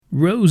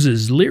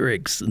Roses,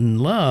 lyrics,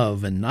 and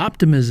love, and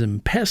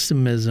optimism,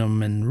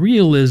 pessimism, and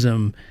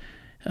realism.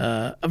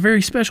 A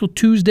very special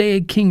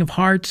Tuesday, King of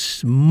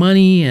Hearts,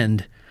 money,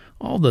 and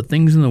all the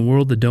things in the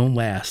world that don't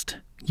last.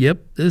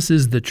 Yep, this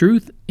is The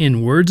Truth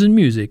in Words and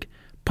Music,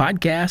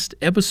 podcast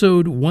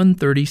episode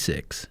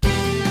 136.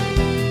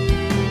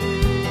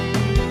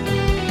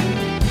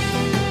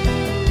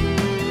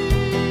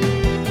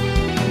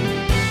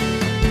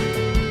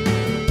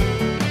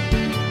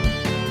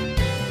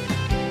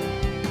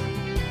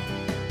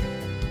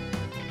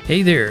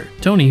 Hey there,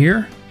 Tony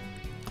here.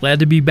 Glad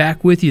to be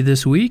back with you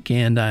this week,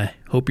 and I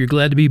hope you're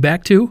glad to be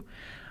back too.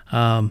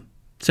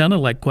 Sounded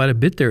like quite a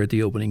bit there at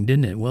the opening,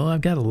 didn't it? Well,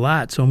 I've got a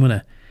lot, so I'm going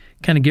to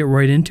kind of get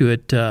right into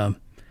it.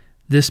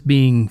 This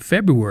being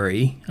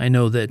February, I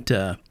know that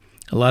a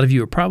lot of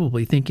you are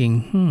probably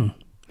thinking,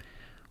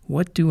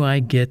 what do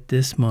I get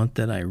this month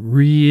that I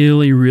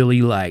really,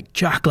 really like?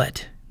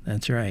 Chocolate.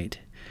 That's right.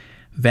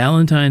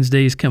 Valentine's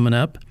Day is coming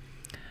up.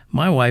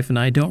 My wife and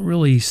I don't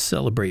really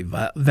celebrate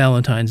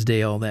Valentine's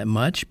Day all that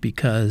much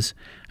because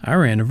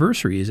our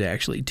anniversary is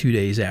actually 2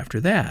 days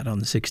after that, on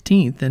the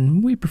 16th,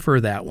 and we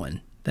prefer that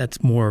one.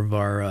 That's more of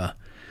our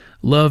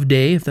love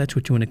day, if that's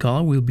what you want to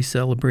call it. We'll be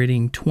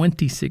celebrating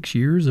 26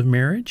 years of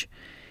marriage,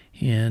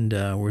 and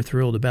we're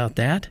thrilled about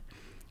that.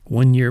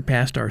 1 year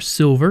past our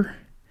silver.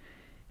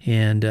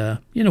 And,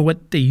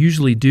 what they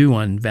usually do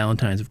on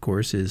Valentine's, of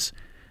course, is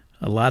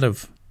a lot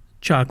of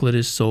chocolate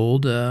is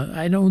sold.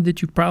 I know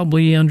that you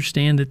probably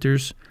understand that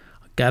there's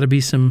got to be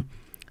some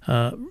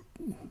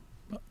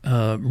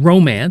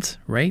romance,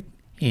 right?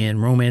 And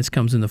romance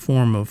comes in the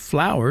form of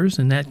flowers,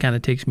 and that kind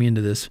of takes me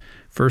into this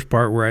first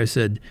part where I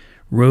said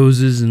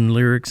roses and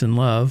lyrics and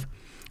love.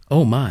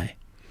 Oh my.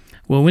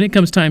 Well, when it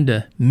comes time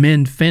to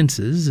mend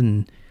fences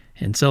and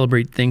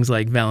celebrate things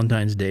like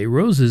Valentine's Day,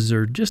 roses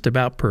are just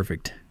about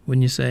perfect,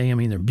 wouldn't you say? I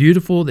mean, they're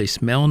beautiful, they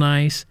smell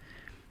nice.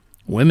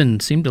 Women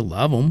seem to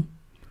love them.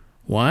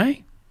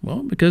 Why?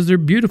 Well, because they're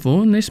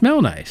beautiful and they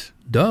smell nice.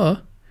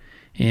 Duh.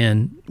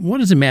 And what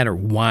does it matter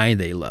why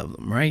they love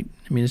them, right?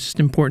 I mean, it's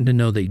just important to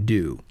know they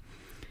do.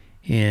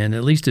 And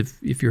at least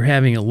if you're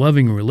having a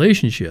loving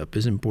relationship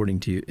is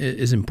important to you,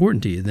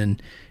 then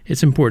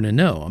it's important to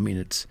know. I mean,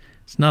 it's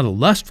not a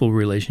lustful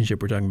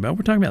relationship we're talking about.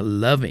 We're talking about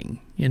loving.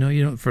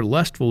 For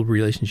lustful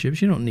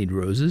relationships, you don't need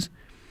roses.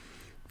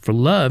 For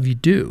love, you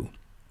do.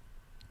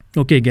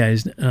 Okay,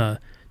 guys,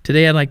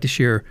 today I'd like to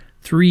share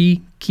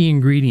 3 key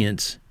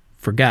ingredients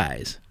for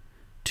guys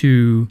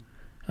to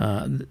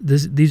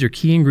these are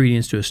key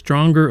ingredients to a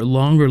stronger,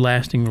 longer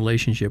lasting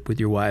relationship with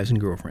your wives and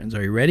girlfriends.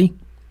 Are you ready?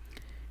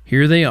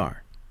 Here they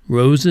are: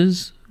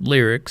 roses,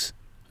 lyrics,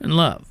 and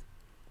love.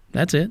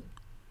 That's it.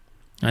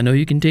 I know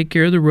you can take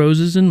care of the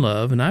roses and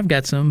love, and I've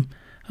got some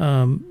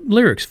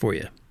lyrics for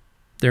you.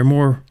 They're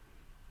more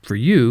for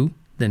you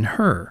than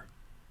her.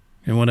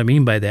 And what I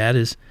mean by that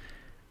is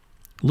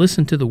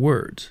listen to the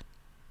words,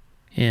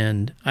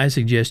 and I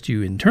suggest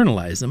you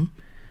internalize them.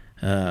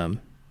 And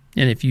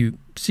if you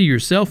see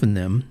yourself in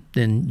them,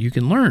 then you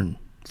can learn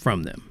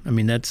from them. I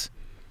mean, that's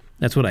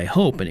what I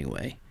hope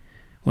anyway.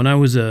 When I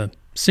was a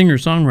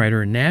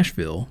singer-songwriter in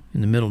Nashville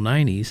in the middle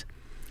 90s,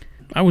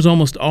 I was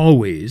almost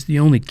always the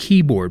only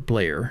keyboard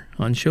player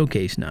on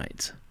showcase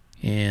nights.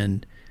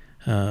 And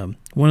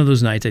one of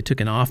those nights I took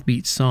an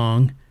offbeat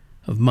song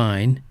of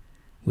mine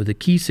with a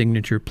key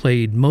signature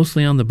played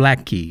mostly on the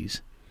black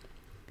keys.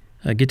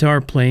 A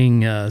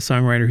guitar-playing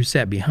songwriter who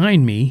sat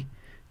behind me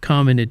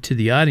commented to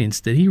the audience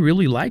that he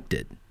really liked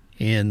it,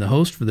 and the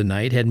host for the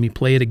night had me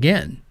play it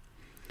again.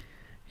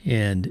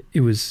 And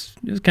it was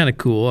kind of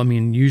cool. I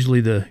mean,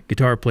 usually the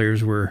guitar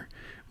players were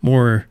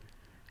more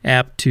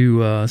apt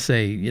to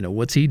say,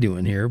 what's he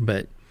doing here?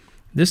 But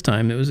this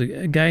time it was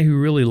a guy who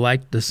really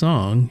liked the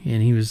song,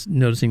 and he was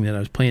noticing that I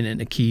was playing it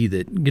in a key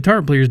that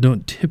guitar players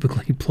don't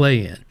typically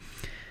play in.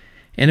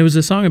 And it was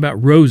a song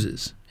about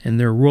roses and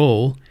their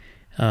role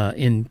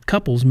in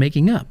couples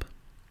making up.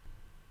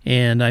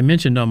 And I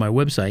mentioned on my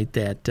website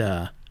that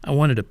I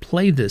wanted to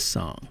play this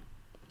song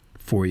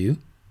for you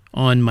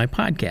on my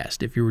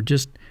podcast. If you were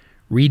just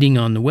reading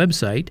on the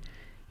website,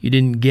 you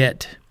didn't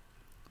get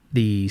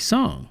the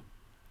song.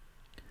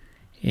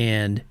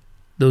 And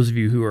those of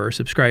you who are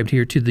subscribed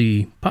here to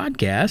the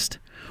podcast,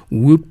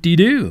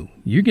 whoop-de-doo,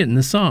 you're getting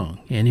the song.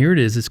 And here it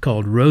is. It's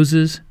called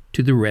Roses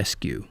to the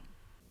Rescue.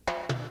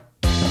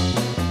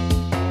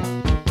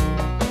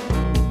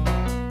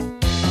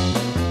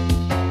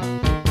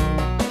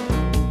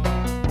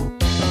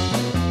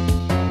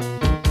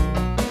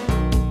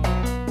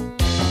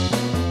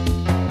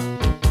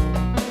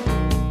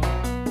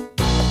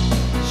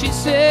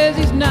 Says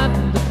he's not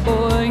the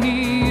boy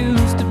he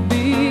used to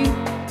be,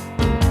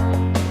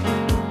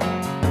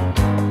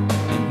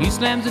 and he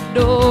slams the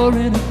door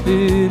in a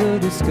bit of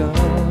disgust.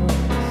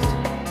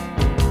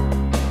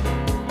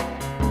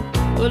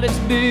 Well, it's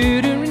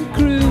bitter and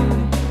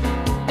crude,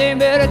 they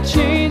better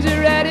change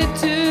their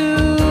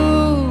attitude.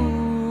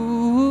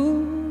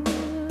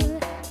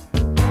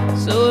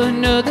 So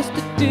another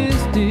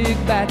statistic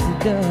bites the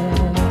dust.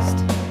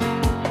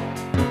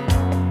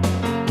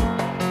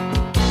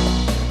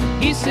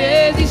 He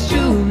says he's she's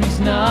sure he's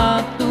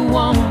not the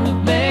one to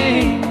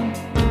blame,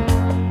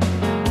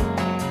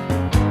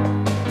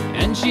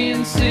 and she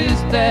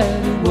insists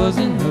that it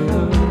wasn't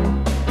her.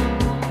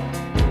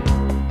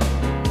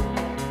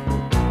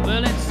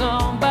 Well, it's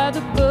all by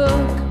the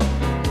book.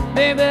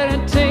 They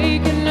better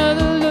take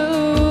another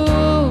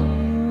look.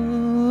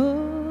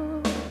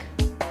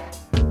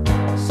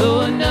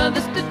 So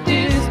another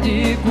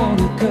statistic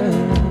won't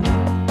occur.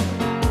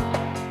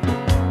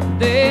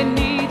 They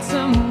need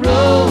some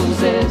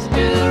roses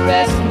to the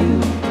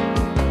rescue,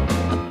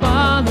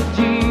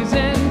 apologies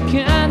and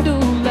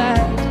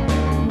candlelight.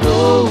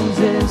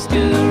 Roses to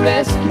the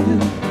rescue,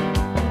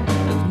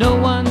 'cause no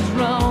one's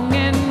wrong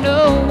and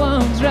no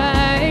one's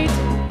right.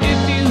 If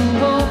you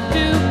hope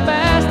to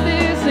pass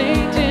this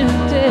ancient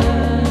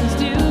test,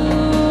 you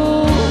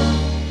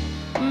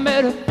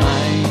better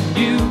find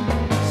you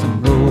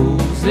some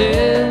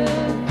roses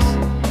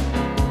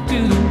to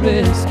the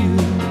rescue.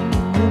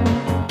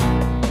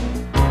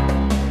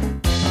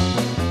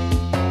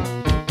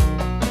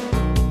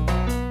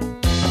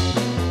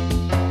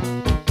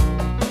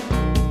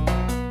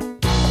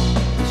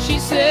 She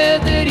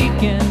said that he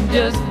can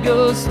just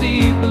go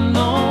sleep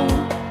alone,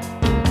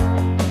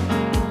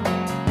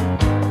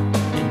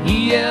 and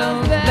he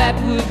yelled that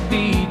would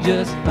be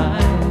just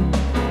fine.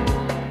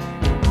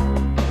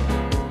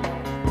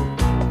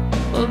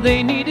 Well,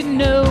 they need to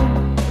know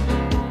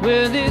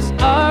where this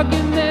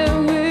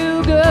argument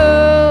will go,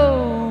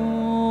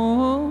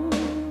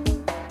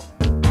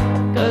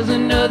 'cause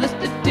another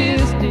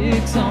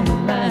statistic's on the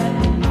line.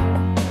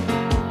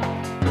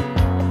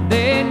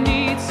 They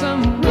need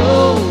some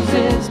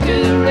roses to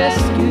the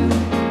rescue,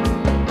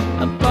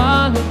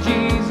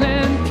 apologies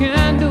and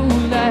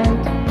candlelight.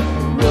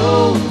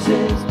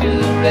 Roses to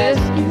the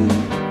rescue,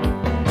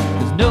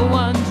 'cause no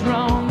one's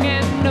wrong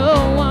and no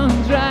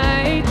one's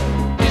right.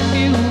 If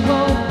you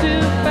hope to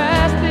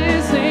pass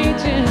this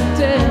ancient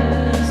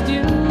test,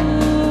 you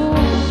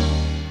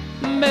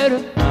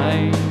better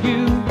find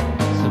you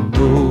some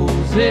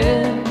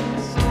roses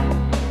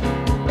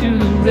to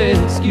the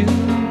rescue.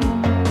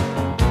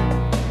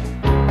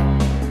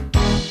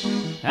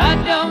 I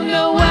don't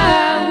know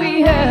why we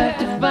have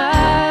to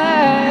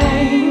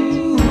fight.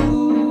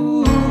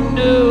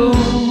 No,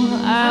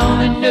 I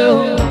only know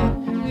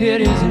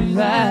it isn't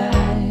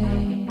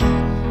right.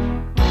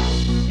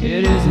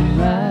 It isn't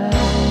right.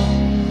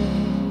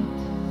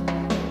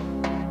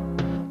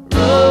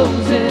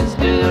 Roses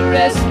to the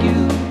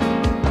rescue,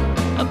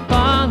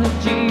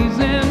 apologies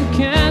and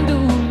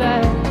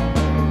candlelight.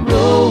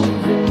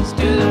 Roses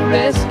to the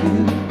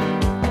rescue,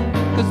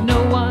 'cause no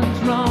one's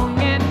wrong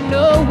and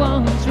no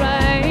one's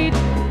right.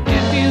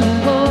 If you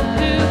hope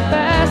to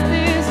pass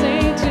this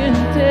ancient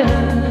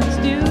test,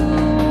 you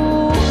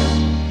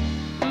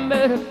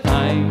better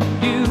find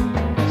you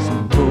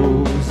some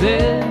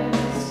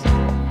roses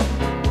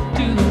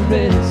to the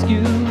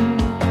rescue.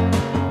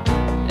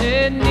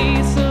 They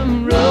need some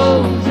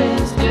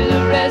roses to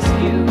the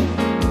rescue,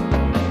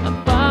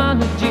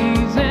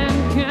 apologies and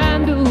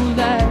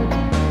candlelight.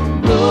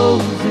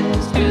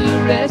 Roses to the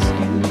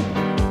rescue,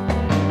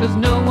 'cause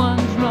no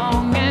one's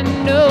wrong and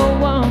no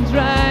one's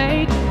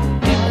right.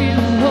 If you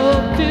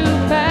hope to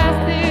pass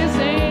this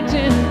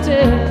ancient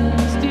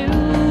test, you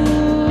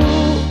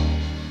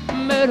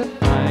better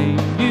find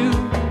you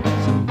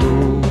some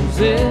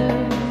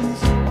roses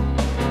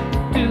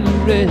to the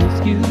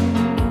rescue.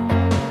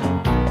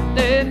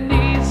 They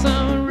need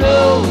some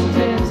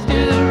roses to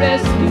the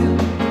rescue,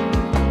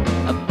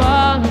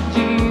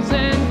 apologies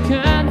and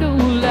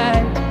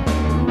candlelight.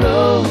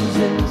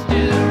 Roses to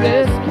the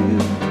rescue,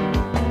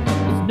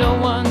 'cause no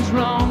one's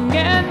wrong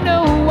and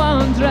no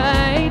one's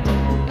right.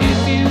 If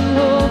you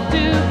hope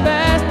to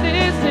pass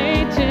this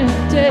ancient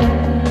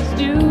test,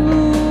 you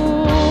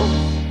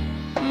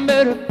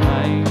better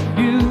find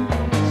you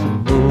some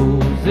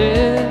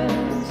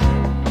roses,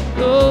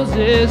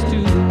 roses to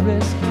the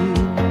rescue.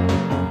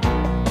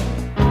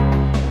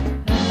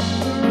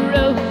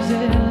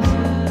 Roses,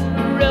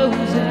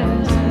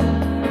 roses,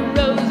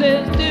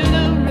 roses to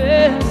the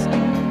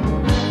rescue.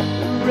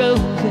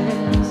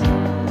 Roses,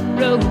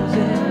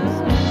 roses,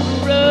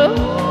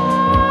 roses.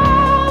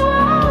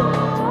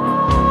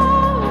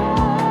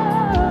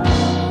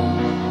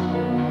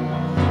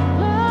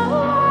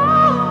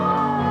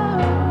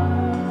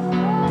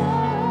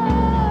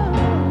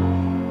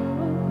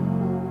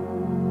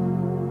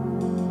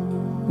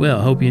 Well,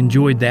 I hope you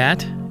enjoyed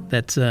that.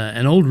 That's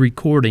an old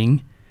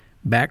recording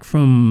back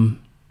from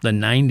the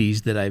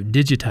 90s that I've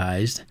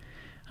digitized.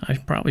 I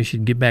probably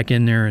should get back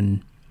in there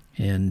and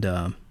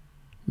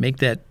make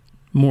that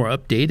more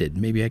updated.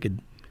 Maybe I could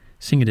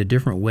sing it a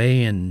different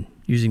way and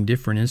using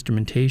different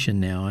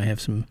instrumentation now. I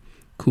have some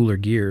cooler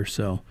gear,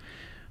 so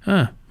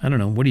I don't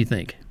know. What do you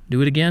think?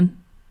 Do it again?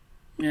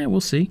 Yeah,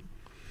 we'll see.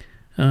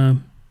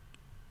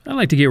 I'd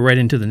like to get right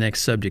into the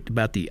next subject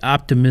about the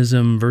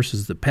optimism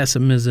versus the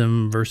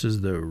pessimism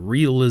versus the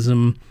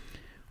realism.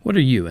 What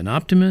are you, an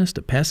optimist,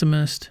 a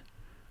pessimist,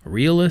 a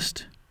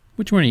realist?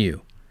 Which one are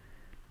you?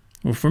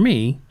 Well, for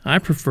me, I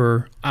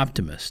prefer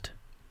optimist.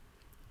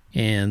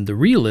 And the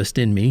realist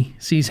in me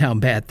sees how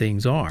bad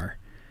things are.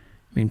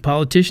 I mean,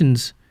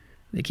 politicians,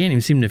 they can't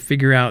even seem to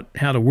figure out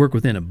how to work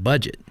within a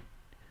budget.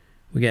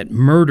 We got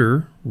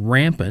murder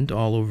rampant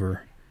all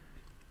over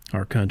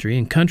our country,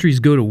 and countries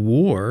go to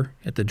war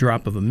at the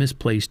drop of a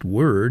misplaced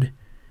word.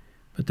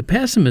 But the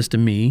pessimist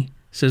in me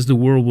says the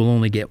world will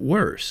only get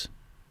worse.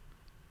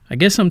 I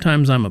guess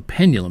sometimes I'm a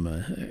pendulum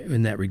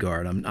in that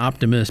regard. I'm an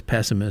optimist,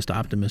 pessimist,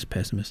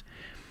 pessimist.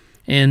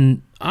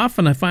 And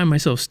often I find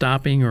myself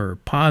stopping or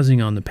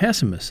pausing on the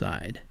pessimist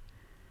side.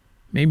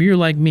 Maybe you're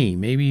like me.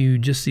 Maybe you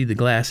just see the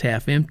glass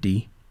half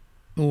empty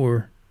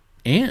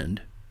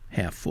and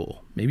half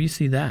full. Maybe you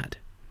see that.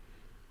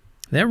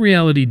 That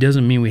reality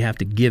doesn't mean we have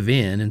to give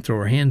in and throw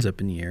our hands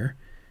up in the air.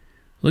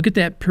 Look at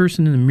that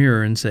person in the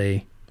mirror and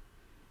say,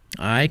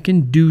 I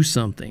can do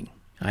something.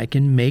 I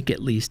can make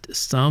at least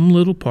some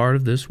little part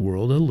of this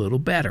world a little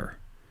better.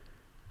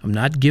 I'm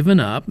not giving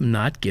up. I'm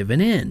not giving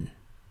in.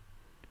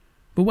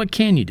 But what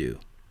can you do?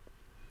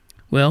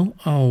 Well,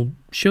 I'll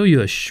show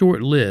you a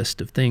short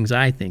list of things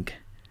I think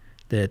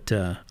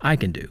that I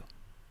can do,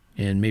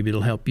 and maybe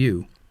it'll help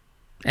you.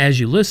 As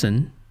you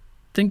listen,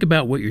 think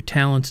about what your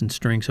talents and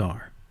strengths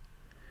are.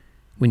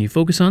 When you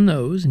focus on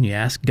those and you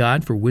ask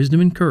God for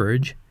wisdom and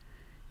courage,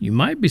 you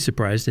might be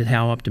surprised at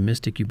how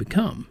optimistic you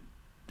become.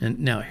 And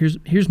now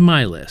here's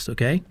my list,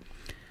 okay?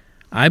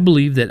 I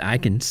believe that I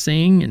can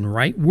sing and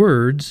write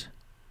words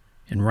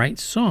and write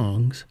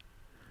songs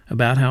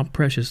about how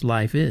precious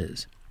life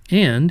is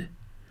and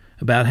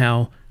about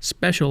how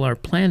special our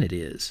planet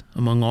is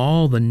among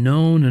all the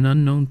known and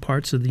unknown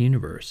parts of the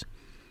universe,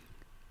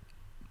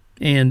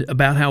 and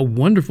about how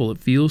wonderful it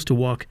feels to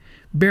walk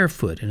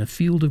barefoot in a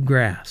field of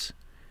grass,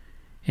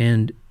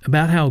 and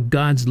about how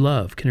God's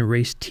love can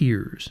erase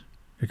tears.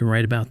 I can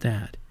write about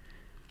that.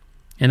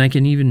 And I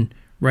can even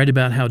write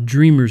about how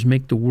dreamers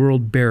make the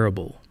world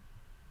bearable.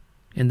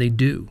 And they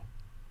do.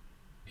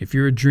 If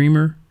you're a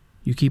dreamer,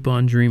 you keep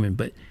on dreaming,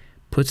 but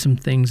put some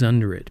things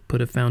under it.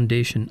 Put a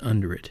foundation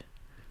under it.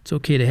 It's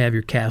okay to have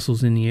your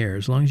castles in the air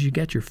as long as you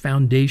got your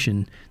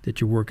foundation that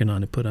you're working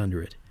on to put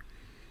under it.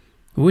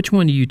 Which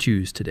one do you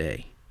choose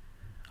today?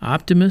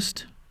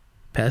 Optimist?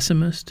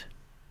 Pessimist?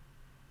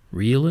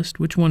 Realist?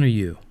 Which one are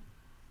you?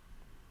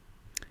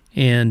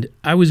 And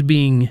I was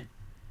being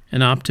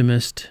an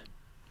optimist,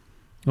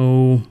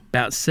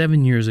 about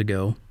 7 years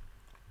ago.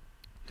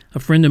 A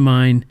friend of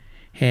mine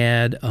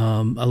had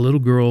a little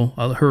girl,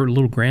 her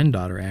little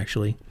granddaughter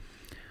actually,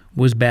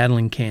 was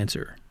battling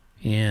cancer.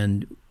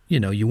 And,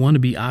 you want to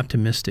be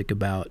optimistic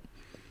about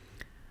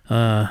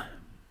the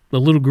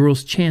little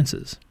girl's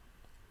chances.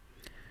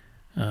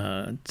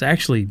 It's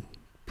actually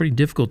pretty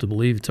difficult to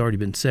believe it's already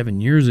been 7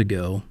 years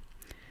ago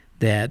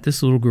that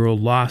this little girl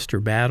lost her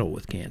battle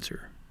with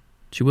cancer.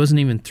 She wasn't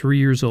even 3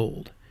 years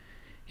old,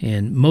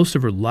 and most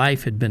of her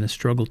life had been a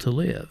struggle to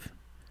live.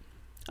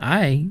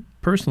 I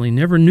personally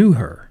never knew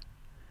her,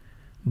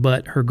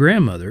 but her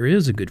grandmother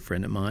is a good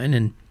friend of mine,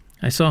 and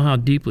I saw how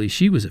deeply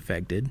she was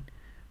affected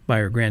by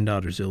her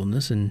granddaughter's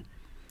illness, and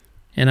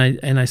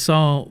I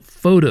saw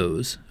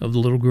photos of the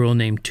little girl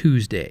named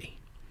Tuesday,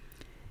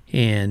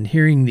 and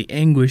hearing the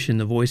anguish in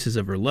the voices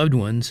of her loved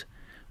ones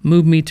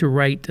moved me to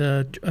write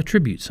a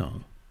tribute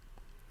song.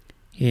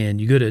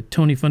 And you go to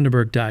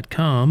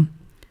TonyFunderburg.com,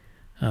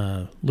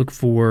 look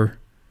for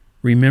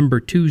Remember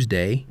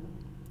Tuesday,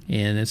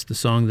 and it's the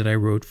song that I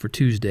wrote for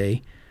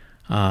Tuesday.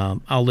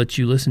 I'll let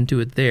you listen to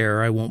it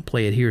there. I won't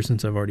play it here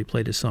since I've already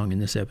played a song in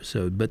this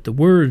episode. But the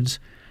words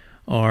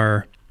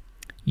are,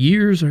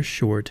 years are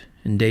short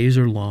and days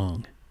are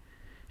long,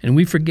 and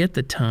we forget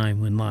the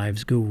time when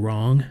lives go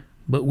wrong,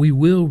 but we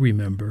will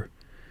remember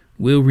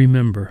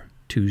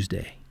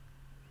Tuesday.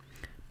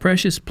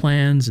 Precious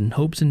plans and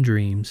hopes and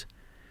dreams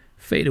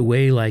fade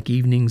away like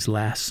evening's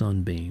last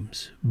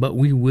sunbeams, but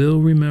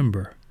we'll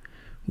remember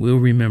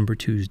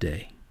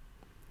Tuesday.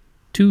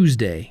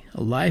 Tuesday,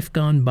 a life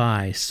gone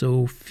by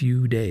so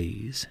few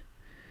days.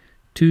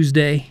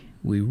 Tuesday,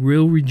 we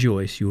will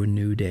rejoice your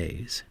new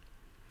days.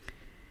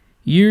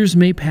 Years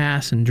may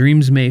pass and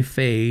dreams may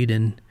fade,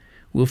 and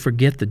we'll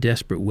forget the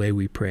desperate way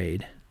we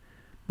prayed,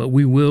 but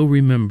we will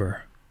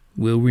remember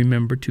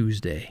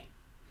Tuesday.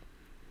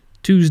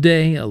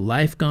 Tuesday, a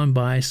life gone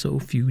by so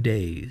few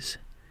days.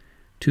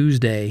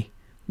 Tuesday,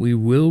 we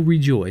will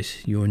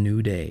rejoice your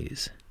new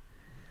days.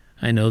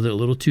 I know that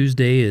little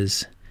Tuesday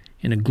is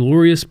in a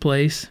glorious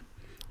place,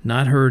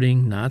 not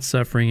hurting, not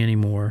suffering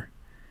anymore,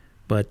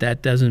 but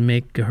that doesn't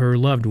make her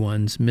loved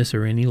ones miss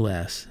her any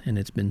less, and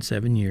it's been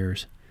 7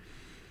 years.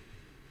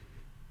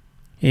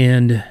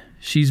 And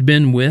she's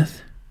been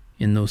with,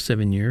 in those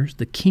 7 years,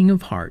 the King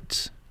of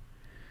Hearts.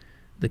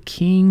 The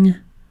King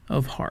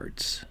of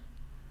Hearts.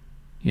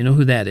 You know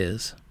who that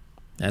is?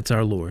 That's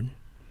our Lord.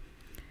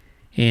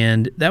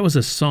 And that was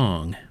a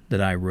song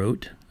that I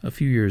wrote a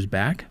few years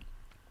back.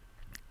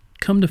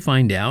 Come to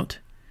find out,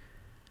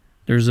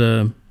 there's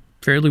a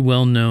fairly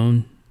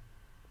well-known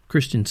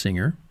Christian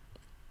singer,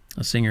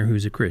 a singer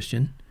who's a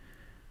Christian,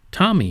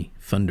 Tommy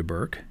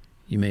Funderburk.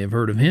 You may have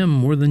heard of him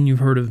more than you've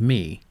heard of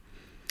me.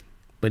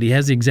 but he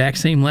has the exact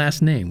same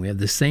last name. We have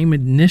the same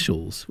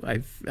initials. I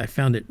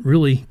found it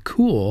really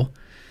cool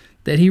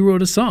that he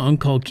wrote a song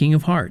called King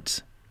of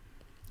Hearts.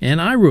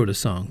 And I wrote a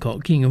song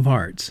called King of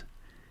Hearts.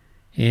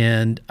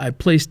 And I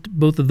placed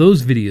both of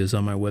those videos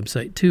on my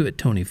website too at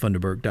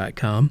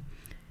TonyFunderburk.com.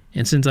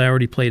 And since I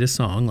already played a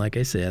song, like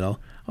I said,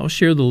 I'll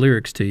share the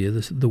lyrics to you.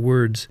 The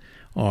words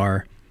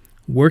are,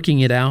 working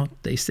it out,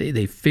 they say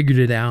they figured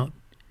it out.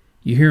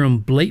 You hear them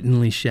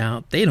blatantly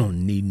shout, they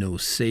don't need no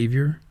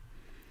savior.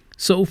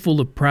 So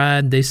full of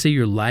pride, they say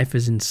your life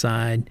is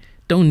inside.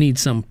 Don't need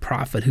some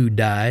prophet who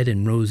died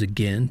and rose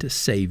again to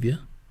save you.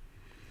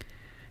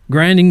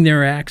 Grinding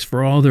their axe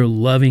for all their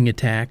loving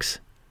attacks.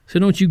 So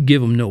don't you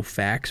give them no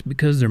facts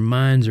because their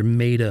minds are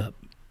made up.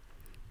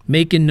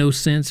 Making no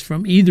sense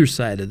from either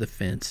side of the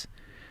fence,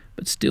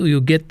 but still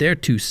you'll get their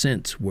 2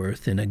 cents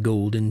worth in a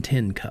golden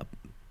tin cup.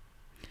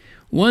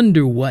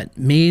 Wonder what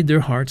made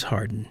their hearts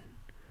harden.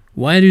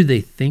 Why do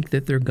they think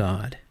that they're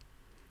God?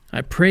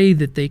 I pray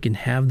that they can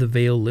have the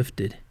veil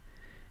lifted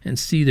and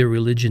see their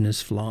religion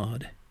is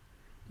flawed.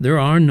 There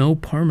are no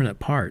permanent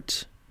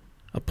parts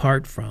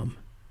apart from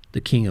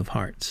the King of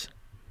Hearts.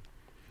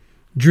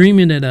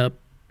 Dreaming it up,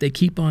 they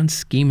keep on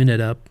scheming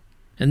it up,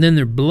 and then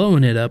they're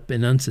blowing it up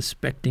in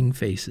unsuspecting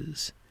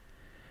faces.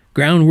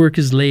 Groundwork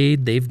is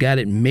laid, they've got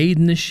it made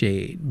in the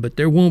shade, but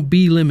there won't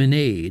be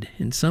lemonade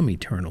in some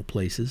eternal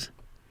places.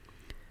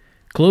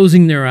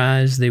 Closing their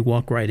eyes, they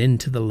walk right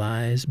into the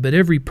lies, but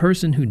every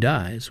person who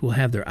dies will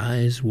have their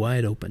eyes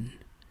wide open.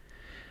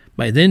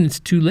 By then it's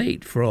too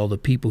late for all the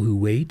people who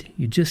wait.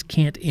 You just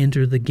can't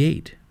enter the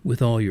gate with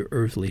all your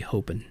earthly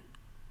hoping.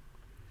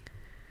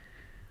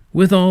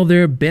 With all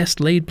their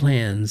best laid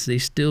plans, they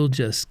still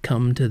just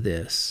come to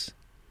this.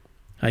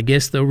 I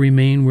guess they'll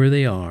remain where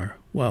they are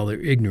while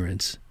their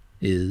ignorance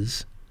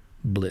is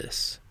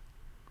bliss.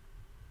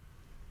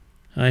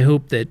 I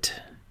hope that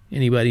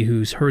anybody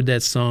who's heard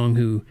that song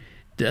who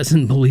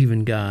doesn't believe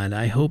in God,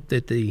 I hope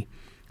they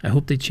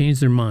change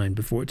their mind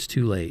before it's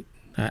too late.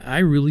 I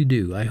really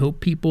do. I hope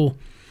people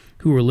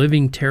who are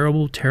living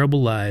terrible,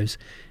 terrible lives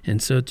in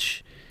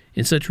such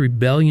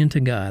rebellion to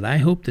God, I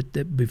hope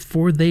that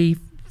before they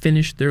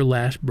finish their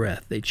last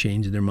breath, they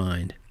change their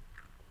mind.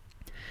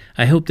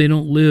 I hope they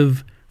don't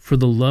live for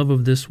the love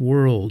of this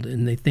world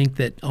and they think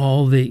that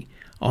all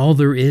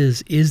there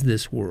is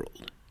this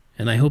world.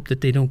 And I hope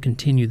that they don't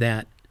continue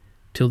that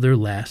till their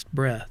last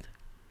breath.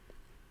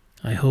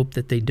 I hope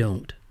that they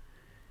don't.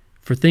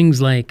 For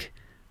things like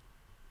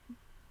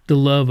the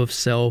love of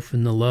self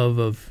and the love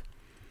of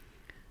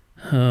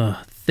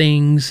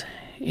things,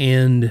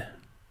 and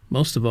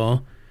most of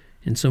all,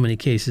 in so many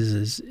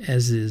cases,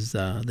 as is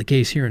the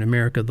case here in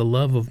America, the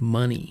love of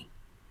money.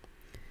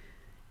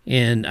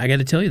 And I got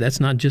to tell you, that's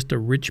not just a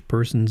rich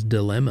person's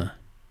dilemma.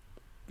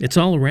 It's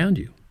all around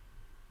you.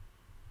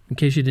 In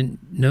case you didn't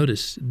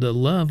notice, the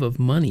love of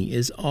money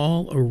is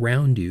all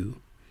around you.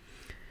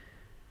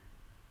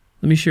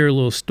 Let me share a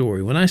little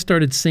story. When I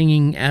started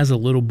singing as a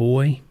little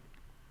boy,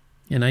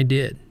 and I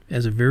did,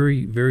 as a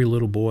very, very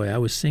little boy, I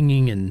was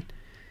singing and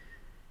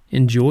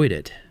enjoyed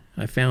it.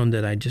 I found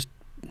that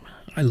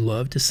I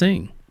loved to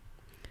sing.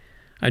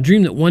 I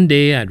dreamed that one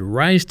day I'd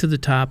rise to the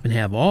top and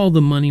have all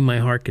the money my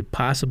heart could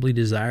possibly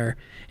desire,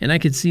 and I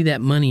could see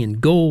that money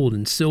in gold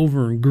and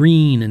silver and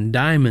green and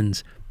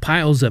diamonds,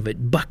 piles of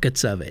it,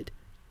 buckets of it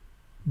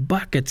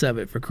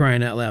for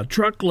crying out loud,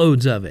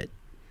 truckloads of it.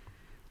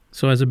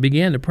 So as I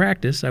began to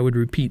practice, I would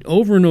repeat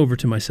over and over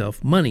to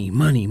myself, money,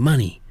 money,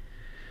 money.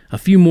 A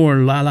few more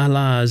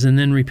la-la-las and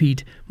then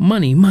repeat,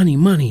 money, money,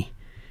 money.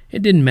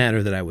 It didn't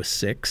matter that I was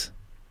 6.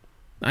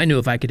 I knew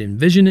if I could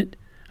envision it,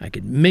 I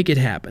could make it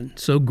happen.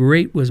 So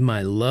great was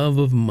my love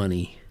of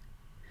money.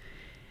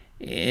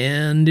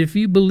 And if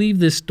you believe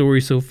this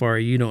story so far,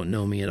 you don't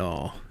know me at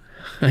all.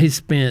 I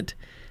spent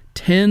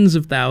tens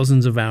of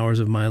thousands of hours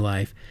of my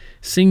life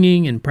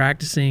singing and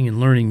practicing and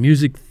learning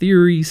music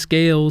theory,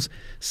 scales,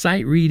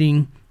 sight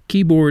reading,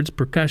 keyboards,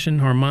 percussion,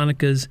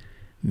 harmonicas,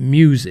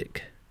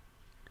 music.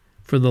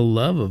 For the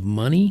love of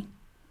money?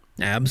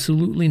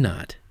 Absolutely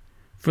not.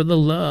 For the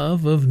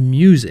love of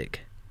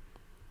music.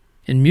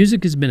 And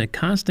music has been a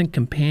constant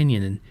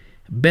companion and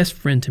best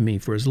friend to me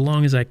for as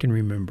long as I can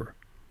remember.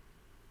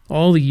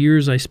 All the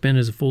years I spent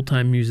as a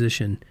full-time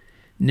musician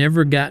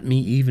never got me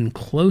even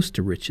close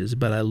to riches,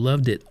 but I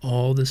loved it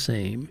all the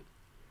same.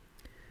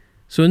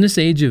 So in this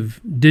age of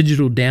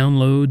digital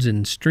downloads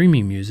and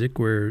streaming music,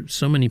 where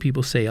so many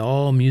people say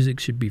all music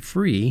should be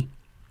free,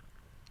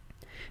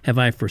 have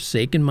I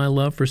forsaken my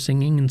love for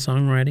singing and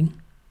songwriting?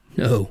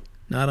 No,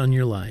 not on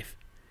your life.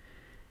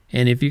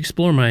 And if you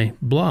explore my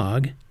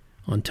blog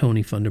on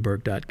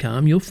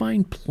TonyFunderburk.com, you'll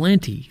find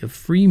plenty of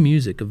free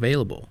music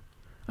available.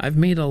 I've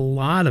made a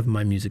lot of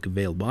my music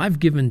available. I've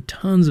given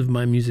tons of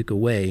my music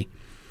away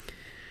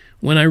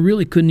when I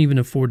really couldn't even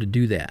afford to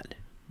do that.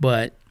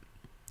 But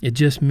it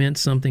just meant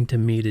something to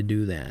me to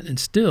do that. And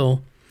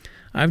still,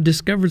 I've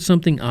discovered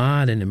something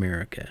odd in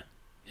America.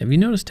 Have you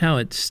noticed how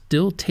it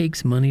still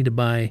takes money to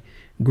buy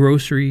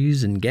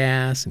groceries and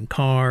gas and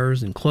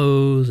cars and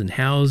clothes and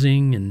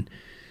housing and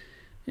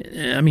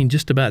I mean,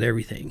 just about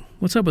everything.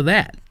 What's up with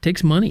that? It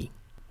takes money.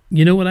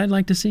 You know what I'd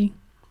like to see?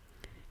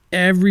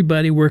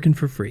 Everybody working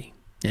for free,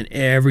 and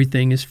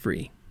everything is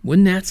free.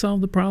 Wouldn't that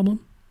solve the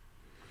problem?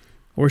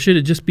 Or should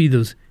it just be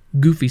those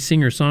goofy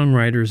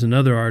singer-songwriters and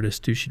other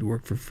artists who should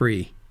work for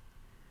free?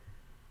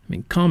 I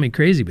mean, call me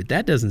crazy, but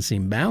that doesn't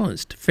seem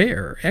balanced,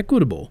 fair,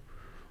 equitable,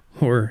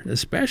 or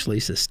especially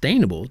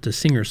sustainable to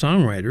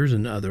singer-songwriters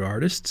and other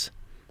artists.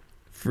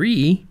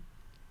 Free?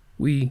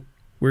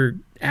 We're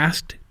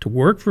asked to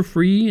work for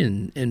free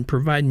and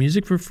provide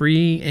music for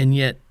free, and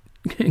yet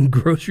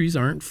groceries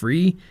aren't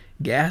free,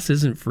 gas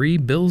isn't free,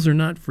 bills are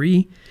not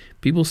free.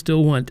 People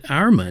still want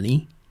our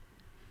money.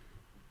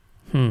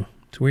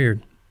 It's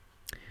weird.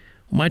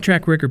 Well, my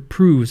track record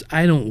proves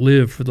I don't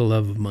live for the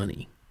love of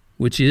money,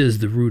 which is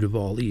the root of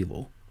all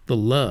evil, the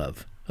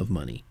love of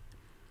money.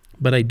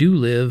 But I do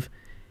live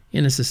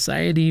in a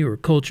society or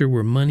culture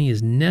where money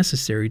is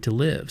necessary to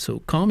live. So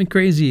call me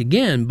crazy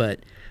again,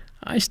 but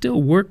I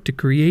still work to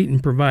create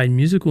and provide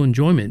musical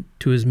enjoyment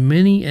to as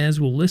many as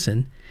will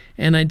listen,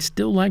 and I'd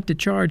still like to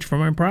charge for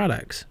my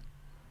products.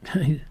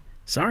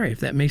 Sorry if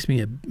that makes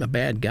me a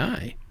bad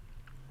guy.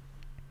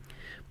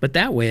 But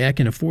that way I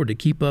can afford to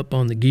keep up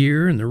on the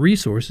gear and the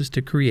resources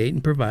to create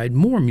and provide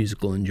more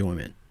musical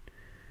enjoyment.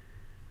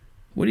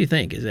 What do you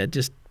think? Is that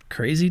just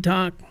crazy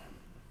talk?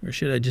 Or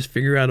should I just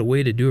figure out a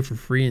way to do it for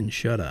free and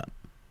shut up?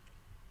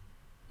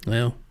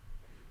 Well,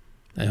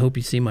 I hope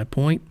you see my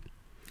point.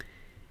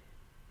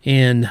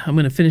 And I'm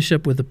going to finish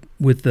up with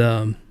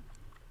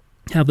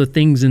how the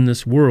things in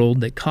this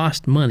world that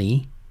cost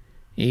money,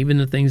 even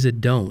the things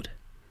that don't,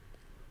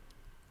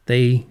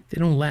 they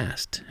don't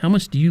last. How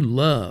much do you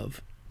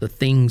love the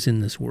things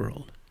in this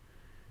world?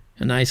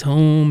 A nice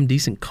home,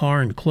 decent car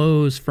and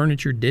clothes,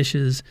 furniture,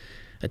 dishes,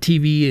 a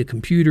TV, a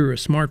computer, a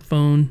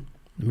smartphone.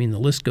 I mean, the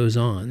list goes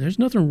on. There's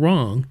nothing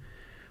wrong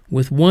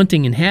with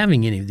wanting and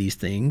having any of these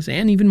things,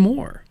 and even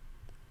more.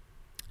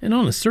 And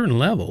on a certain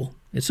level,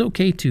 it's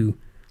okay to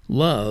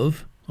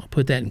love, I'll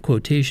put that in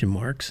quotation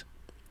marks.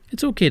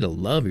 It's okay to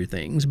love your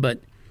things, but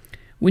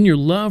when your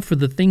love for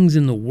the things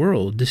in the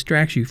world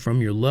distracts you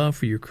from your love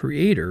for your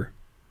Creator,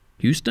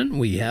 Houston,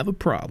 we have a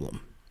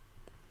problem.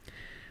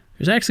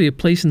 There's actually a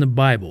place in the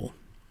Bible,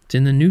 it's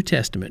in the New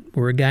Testament,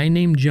 where a guy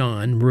named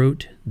John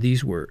wrote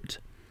these words: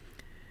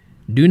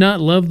 "Do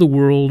not love the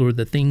world or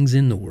the things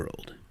in the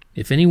world.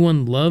 If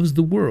anyone loves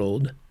the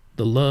world,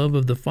 the love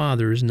of the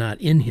Father is not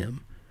in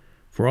him.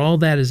 For all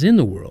that is in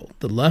the world,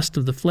 the lust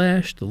of the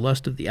flesh, the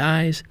lust of the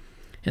eyes,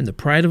 and the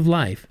pride of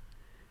life,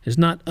 is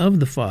not of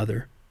the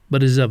Father,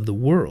 but is of the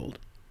world.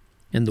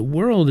 And the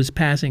world is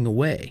passing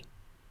away,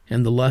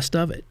 and the lust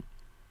of it.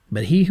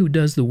 But he who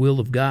does the will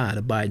of God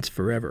abides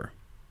forever."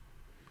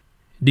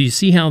 Do you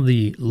see how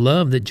the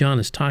love that John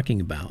is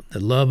talking about, the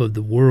love of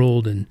the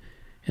world and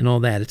all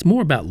that, it's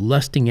more about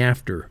lusting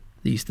after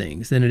these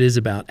things than it is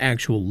about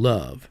actual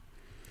love.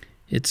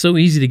 It's so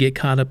easy to get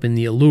caught up in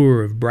the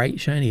allure of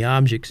bright, shiny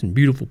objects and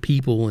beautiful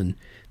people and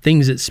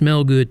things that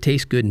smell good,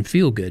 taste good, and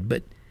feel good.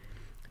 But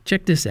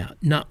check this out.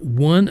 Not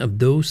one of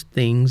those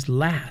things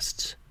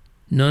lasts.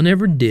 None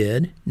ever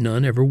did.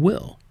 None ever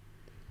will.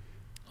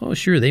 Oh,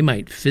 sure, they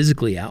might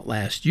physically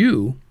outlast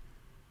you,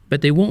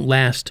 but they won't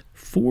last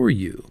for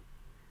you.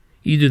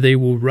 Either they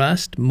will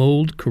rust,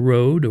 mold,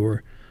 corrode,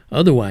 or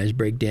otherwise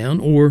break down,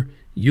 or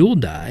you'll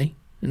die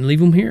and leave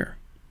them here.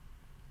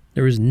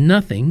 There is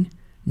nothing,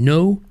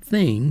 no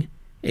thing,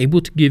 able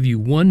to give you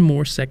one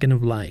more second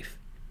of life.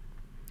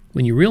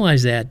 When you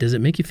realize that, does it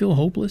make you feel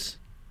hopeless?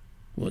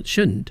 Well, it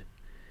shouldn't,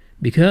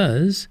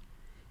 because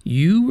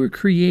you were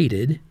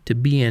created to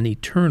be an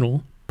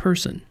eternal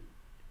person.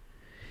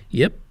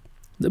 Yep,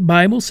 the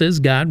Bible says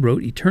God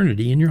wrote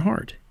eternity in your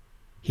heart.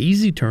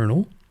 He's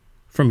eternal,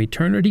 from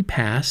eternity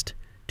past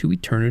to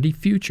eternity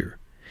future,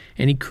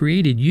 and He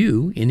created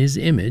you in His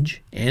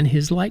image and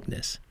His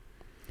likeness.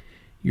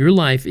 Your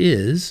life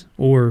is,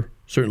 or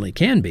certainly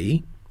can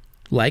be,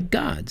 like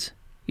God's,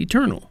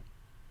 eternal.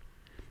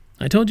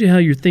 I told you how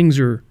your things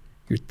are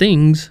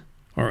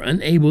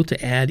unable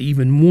to add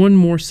even one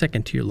more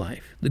second to your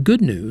life. The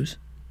good news,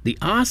 the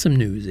awesome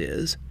news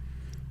is,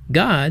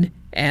 God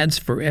adds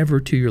forever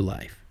to your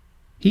life.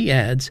 He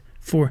adds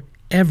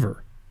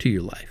forever to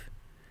your life.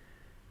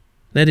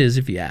 That is,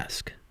 if you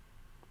ask.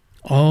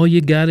 All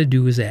you got to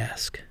do is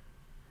ask.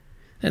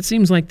 That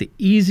seems like the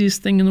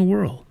easiest thing in the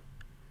world.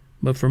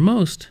 But for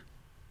most,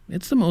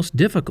 it's the most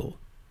difficult.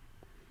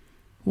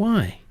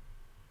 Why?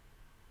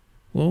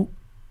 Well,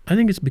 I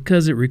think it's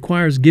because it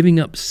requires giving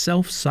up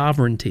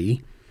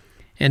self-sovereignty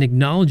and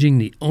acknowledging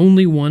the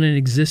only one in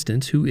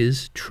existence who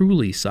is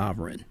truly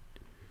sovereign.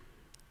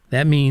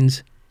 That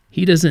means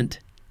He doesn't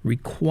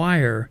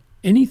require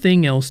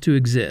anything else to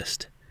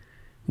exist.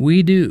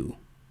 We do.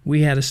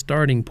 We had a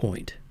starting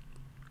point.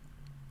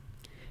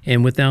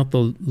 And without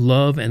the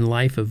love and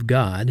life of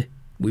God,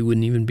 we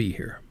wouldn't even be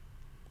here.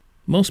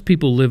 Most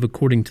people live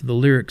according to the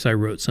lyrics I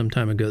wrote some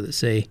time ago that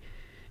say,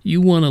 you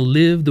want to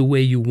live the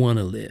way you want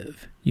to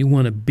live. You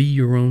want to be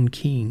your own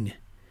king.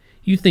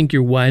 You think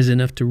you're wise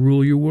enough to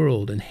rule your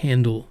world and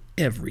handle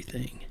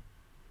everything.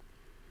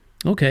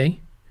 Okay,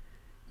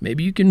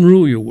 Maybe you can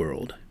rule your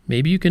world.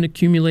 Maybe you can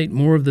accumulate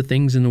more of the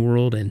things in the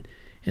world and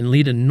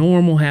lead a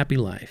normal, happy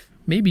life.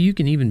 Maybe you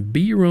can even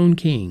be your own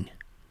king.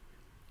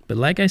 But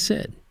like I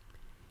said,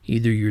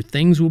 either your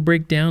things will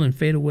break down and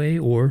fade away,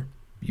 or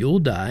you'll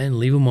die and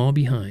leave them all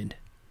behind.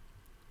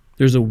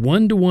 There's a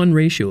 1-to-1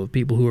 ratio of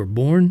people who are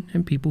born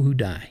and people who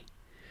die.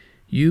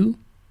 You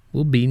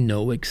will be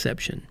no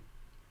exception.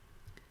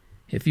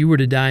 If you were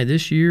to die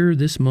this year,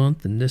 this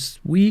month, and this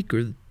week,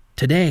 or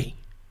today,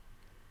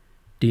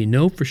 do you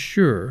know for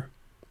sure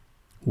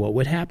what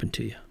would happen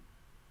to you?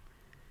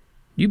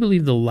 Do you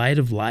believe the light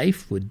of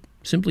life would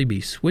simply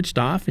be switched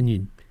off and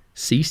you'd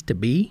cease to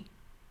be?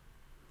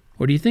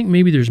 Or do you think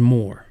maybe there's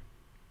more?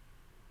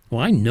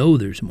 Well, I know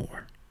there's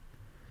more.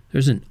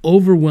 There's an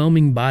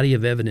overwhelming body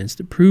of evidence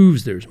that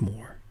proves there's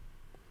more.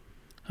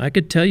 I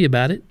could tell you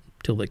about it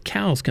till the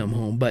cows come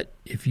home, but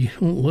if you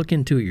don't look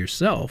into it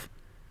yourself,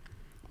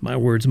 my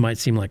words might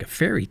seem like a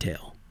fairy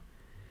tale.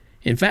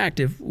 In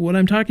fact, if what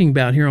I'm talking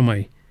about here on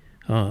my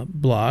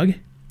blog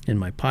and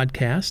my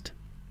podcast,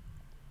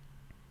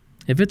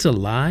 if it's a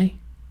lie,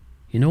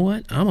 you know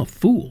what? I'm a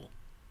fool.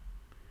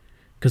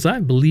 Because I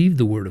believe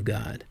the Word of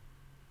God.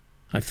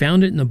 I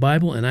found it in the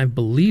Bible, and I've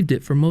believed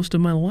it for most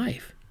of my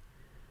life.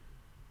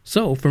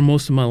 So, for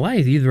most of my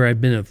life, either I've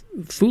been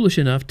foolish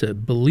enough to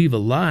believe a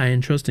lie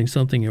and trusting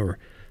something or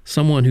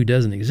someone who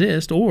doesn't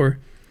exist, or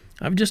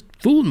I've just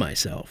fooled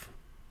myself.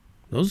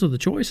 Those are the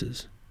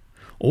choices.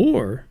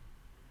 Or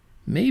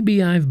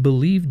maybe I've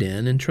believed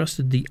in and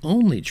trusted the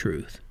only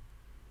truth.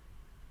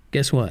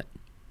 Guess what?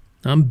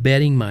 I'm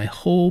betting my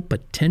whole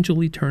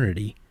potential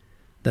eternity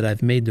that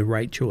I've made the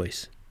right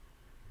choice.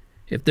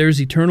 If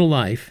there's eternal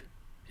life,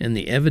 and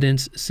the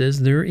evidence says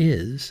there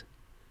is,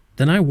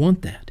 then I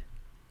want that.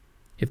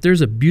 If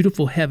there's a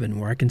beautiful heaven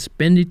where I can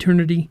spend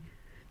eternity,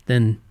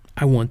 then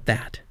I want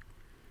that.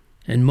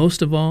 And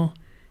most of all,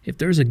 if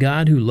there's a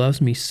God who loves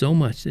me so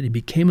much that he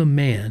became a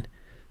man,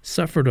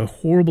 suffered a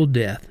horrible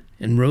death,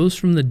 and rose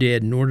from the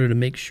dead in order to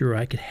make sure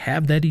I could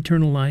have that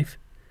eternal life,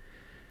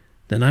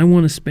 then I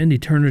want to spend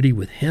eternity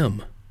with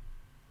him.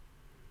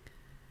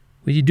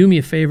 Will you do me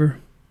a favor?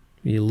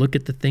 Will you look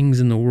at the things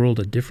in the world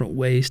a different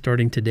way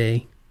starting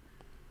today?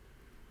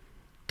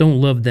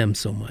 Don't love them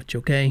so much,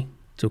 okay?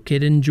 It's okay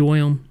to enjoy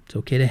them. It's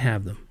okay to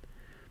have them.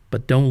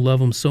 But don't love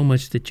them so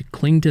much that you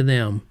cling to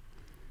them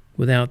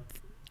without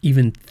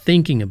even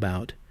thinking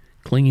about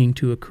clinging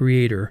to a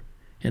Creator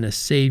and a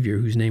Savior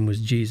whose name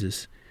was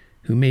Jesus,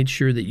 who made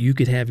sure that you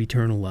could have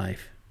eternal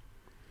life.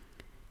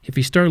 If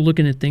you start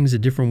looking at things a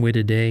different way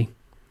today,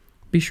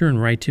 be sure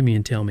and write to me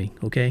and tell me,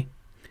 okay?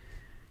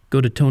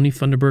 Go to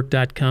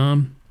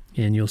TonyFunderburk.com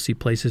and you'll see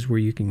places where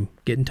you can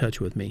get in touch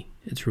with me.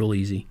 It's real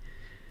easy.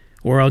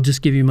 Or I'll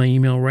just give you my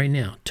email right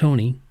now,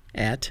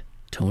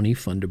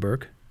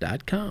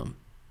 Tony@TonyFunderburk.com.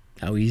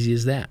 How easy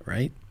is that,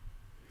 right?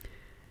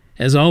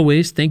 As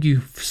always, thank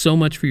you so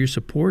much for your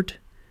support.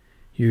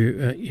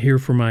 You're here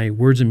for my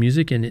words of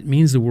music, and it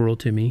means the world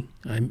to me.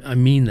 I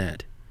mean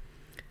that.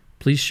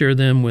 Please share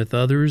them with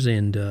others,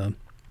 and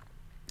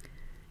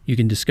you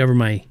can discover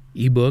my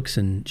ebooks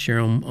and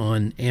share them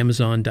on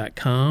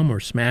Amazon.com or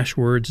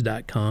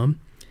Smashwords.com.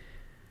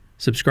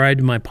 Subscribe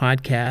to my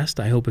podcast.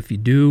 I hope if you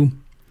do,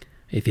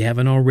 if you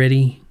haven't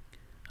already,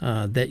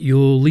 that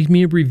you'll leave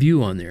me a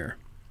review on there.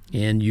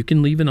 And you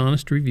can leave an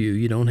honest review.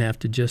 You don't have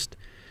to just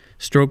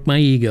stroke my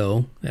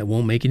ego. That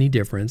won't make any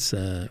difference.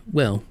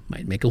 Well,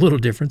 might make a little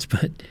difference,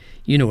 but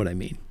you know what I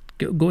mean.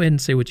 Go ahead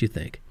and say what you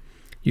think.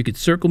 You could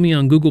circle me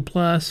on Google+,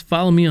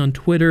 follow me on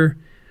Twitter,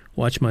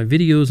 watch my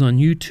videos on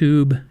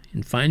YouTube,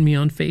 and find me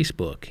on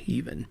Facebook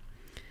even.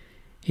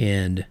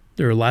 And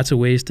there are lots of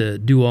ways to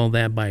do all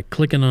that by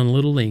clicking on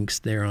little links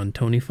there on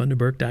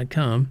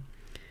TonyFunderburk.com.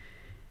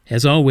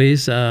 As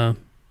always,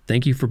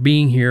 thank you for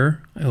being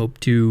here. I hope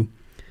to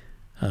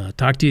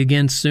talk to you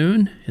again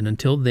soon. And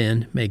until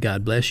then, may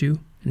God bless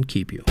you and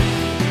keep you.